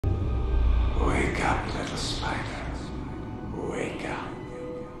Spider. Wake up.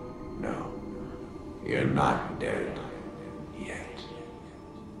 No, you're not dead yet.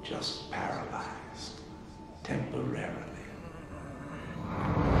 Just paralyzed. Temporarily.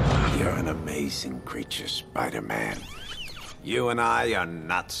 You're an amazing creature, Spider-Man. You and I are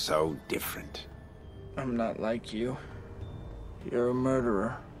not so different. I'm not like you. You're a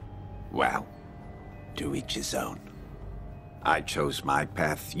murderer. Well, to each his own. I chose my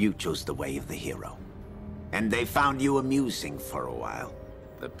path, you chose the way of the hero. And they found you amusing for a while,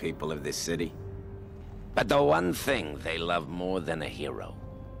 the people of this city. But the one thing they love more than a hero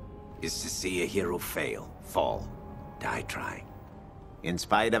is to see a hero fail, fall, die trying. In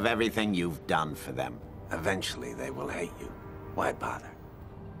spite of everything you've done for them, eventually they will hate you. Why bother?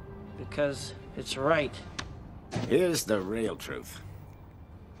 Because it's right. Here's the real truth.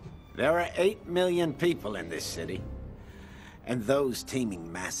 There are 8 million people in this city. And those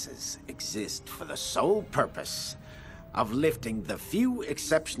teeming masses exist for the sole purpose of lifting the few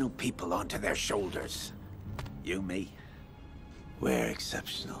exceptional people onto their shoulders. You, me, we're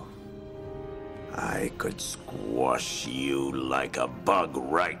exceptional. I could squash you like a bug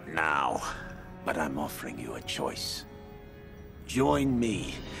right now, but I'm offering you a choice. Join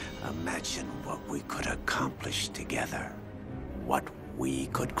me. Imagine what we could accomplish together. What we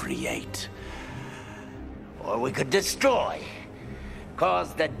could create. Or we could destroy.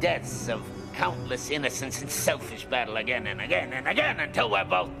 Cause the deaths of countless innocents in selfish battle again and again and again until we're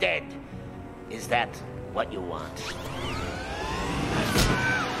both dead. Is that what you want?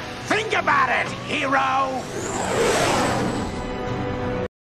 Think about it, hero!